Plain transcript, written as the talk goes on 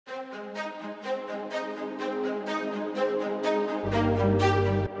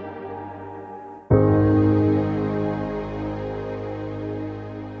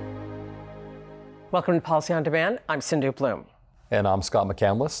Welcome to Policy on Demand. I'm Sindhu Blume. And I'm Scott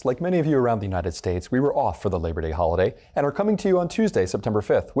McCandless. Like many of you around the United States, we were off for the Labor Day holiday and are coming to you on Tuesday, September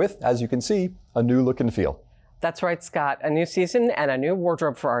 5th with, as you can see, a new look and feel. That's right, Scott. A new season and a new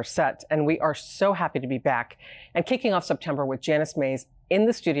wardrobe for our set. And we are so happy to be back and kicking off September with Janice Mays in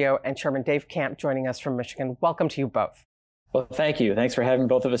the studio and Chairman Dave Camp joining us from Michigan. Welcome to you both. Well, thank you. Thanks for having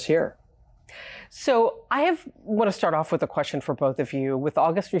both of us here. So I want to start off with a question for both of you. With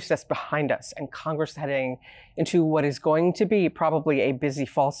August recess behind us and Congress heading into what is going to be probably a busy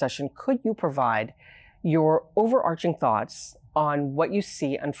fall session, could you provide your overarching thoughts on what you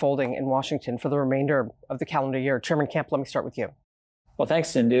see unfolding in Washington for the remainder of the calendar year? Chairman Camp, let me start with you. Well, thanks,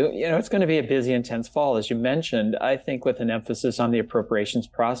 Sindhu. It's going to be a busy, intense fall, as you mentioned, I think with an emphasis on the appropriations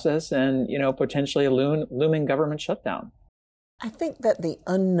process and, potentially a looming government shutdown. I think that the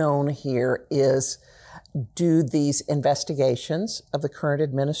unknown here is, do these investigations of the current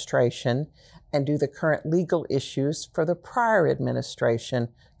administration and do the current legal issues for the prior administration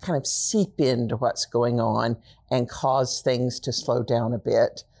kind of seep into what's going on and cause things to slow down a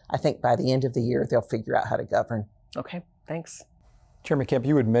bit? I think by the end of the year, they'll figure out how to govern. Okay, thanks. Chairman Camp,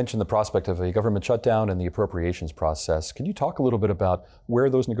 you had mentioned the prospect of a government shutdown and the appropriations process. Can you talk a little bit about where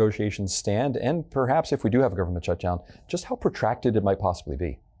those negotiations stand and perhaps if we do have a government shutdown, just how protracted it might possibly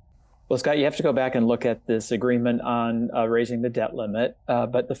be? Well, Scott, you have to go back and look at this agreement on raising the debt limit,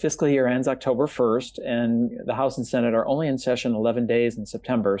 but the fiscal year ends October 1st and the House and Senate are only in session 11 days in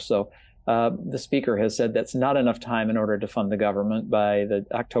September. So the Speaker has said that's not enough time in order to fund the government by the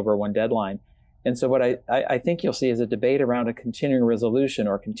October 1 deadline. And so what I think you'll see is a debate around a continuing resolution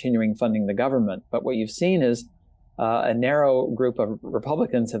or continuing funding the government. But what you've seen is a narrow group of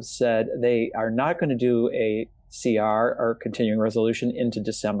Republicans have said they are not going to do a CR or continuing resolution into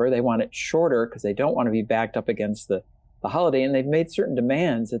December. They want it shorter because they don't want to be backed up against the holiday. And they've made certain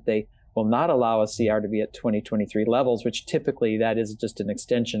demands that they will not allow a CR to be at 2023 levels, which typically that is just an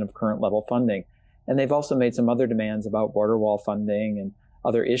extension of current level funding. And they've also made some other demands about border wall funding and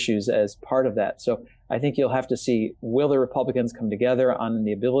other issues as part of that. So I think you'll have to see, will the Republicans come together on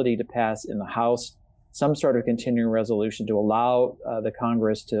the ability to pass in the House some sort of continuing resolution to allow the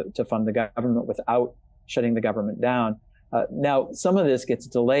Congress to fund the government without shutting the government down. Now, some of this gets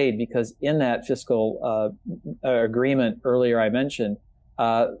delayed because in that fiscal agreement earlier I mentioned,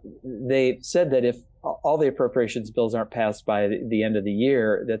 they said that if all the appropriations bills aren't passed by the end of the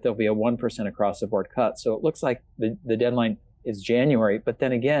year, that there'll be a 1% across the board cut. So it looks like the deadline is January, but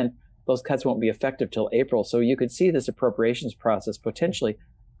then again, those cuts won't be effective till April. So you could see this appropriations process potentially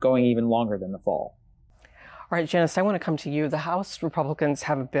going even longer than the fall. All right, Janice, I want to come to you. The House Republicans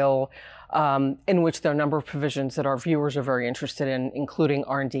have a bill in which there are a number of provisions that our viewers are very interested in, including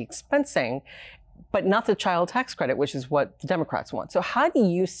R&D expensing, but not the child tax credit, which is what the Democrats want. So how do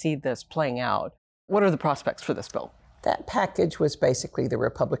you see this playing out? What are the prospects for this bill? That package was basically the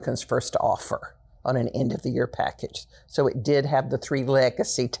Republicans' first offer on an end-of-the-year package. So it did have the 3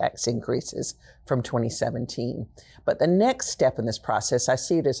 legacy tax increases from 2017. But the next step in this process, I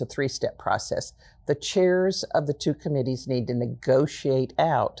see it as a 3-step process. The chairs of the 2 committees need to negotiate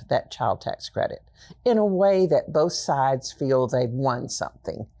out that child tax credit in a way that both sides feel they've won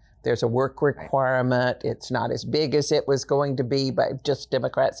something. There's a work requirement. It's not as big as it was going to be by just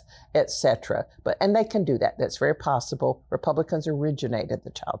Democrats, et cetera. And they can do that. That's very possible. Republicans originated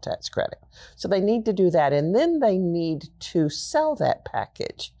the child tax credit. So they need to do that. And then they need to sell that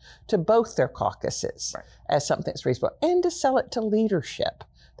package to both their caucuses as something that's reasonable and to sell it to leadership.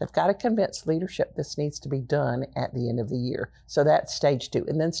 They've got to convince leadership this needs to be done at the end of the year. So that's stage 2.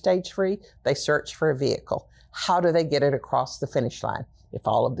 And then stage 3, they search for a vehicle. How do they get it across the finish line? If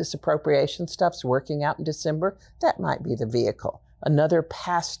all of this appropriation stuff's working out in December, that might be the vehicle. Another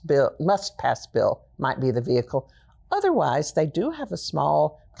must-pass bill might be the vehicle. Otherwise, they do have a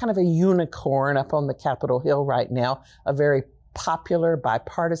small, kind of a unicorn up on the Capitol Hill right now, a very popular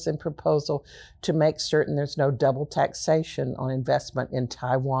bipartisan proposal to make certain there's no double taxation on investment in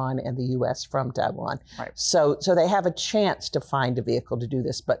Taiwan and the U.S. from Taiwan. Right. So they have a chance to find a vehicle to do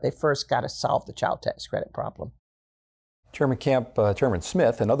this, but they first got to solve the child tax credit problem. Chairman Camp, Chairman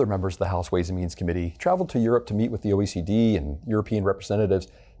Smith and other members of the House Ways and Means Committee traveled to Europe to meet with the OECD and European representatives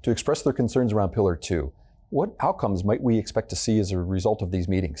to express their concerns around Pillar 2. What outcomes might we expect to see as a result of these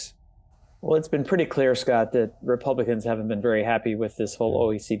meetings? Well, it's been pretty clear, Scott, that Republicans haven't been very happy with this whole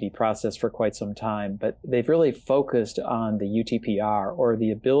OECD process for quite some time, but they've really focused on the UTPR, or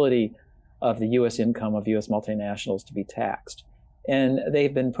the ability of the U.S. income of U.S. multinationals to be taxed. And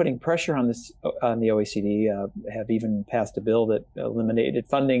they've been putting pressure on the OECD, have even passed a bill that eliminated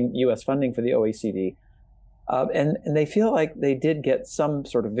U.S. funding for the OECD. And they feel like they did get some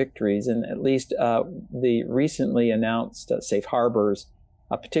sort of victories, and at least the recently announced safe harbors,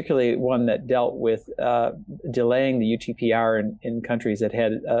 particularly one that dealt with delaying the UTPR in countries that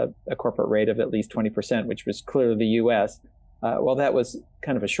had a corporate rate of at least 20%, which was clearly the U.S. Well, that was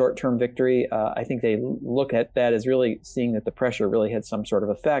kind of a short-term victory. I think they look at that as really seeing that the pressure really had some sort of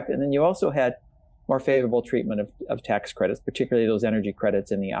effect. And then you also had more favorable treatment of tax credits, particularly those energy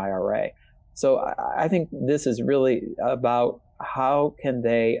credits in the IRA. So I think this is really about how can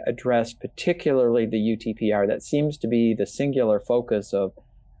they address particularly the UTPR. That seems to be the singular focus of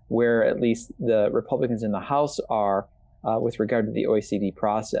where at least the Republicans in the House are with regard to the OECD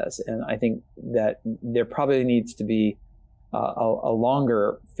process. And I think that there probably needs to be a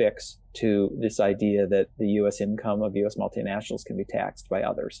longer fix to this idea that the U.S. income of U.S. multinationals can be taxed by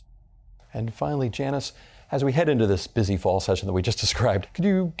others. And finally, Janice, as we head into this busy fall session that we just described, could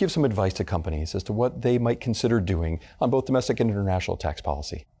you give some advice to companies as to what they might consider doing on both domestic and international tax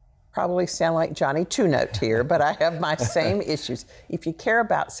policy? Probably sound like Johnny Two-Note here, but I have my same issues. If you care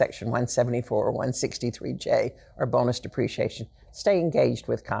about Section 174 or 163J or bonus depreciation, stay engaged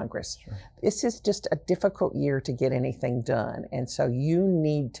with Congress. Sure. This is just a difficult year to get anything done, and so you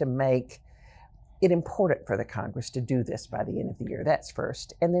need to make it important for the Congress to do this by the end of the year. That's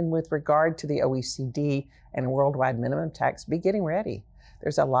first. And then with regard to the OECD and worldwide minimum tax, be getting ready.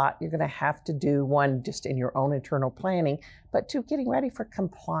 There's a lot you're going to have to do, one, just in your own internal planning, but two, getting ready for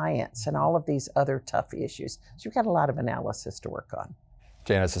compliance and all of these other tough issues. So you've got a lot of analysis to work on.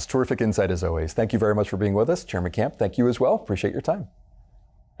 Janice, it's terrific insight as always. Thank you very much for being with us. Chairman Camp, thank you as well. Appreciate your time.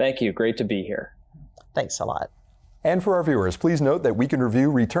 Thank you. Great to be here. Thanks a lot. And for our viewers, please note that Week in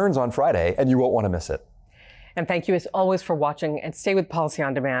Review returns on Friday, and you won't want to miss it. And thank you as always for watching, and stay with Policy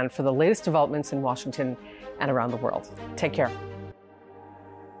on Demand for the latest developments in Washington and around the world. Take care.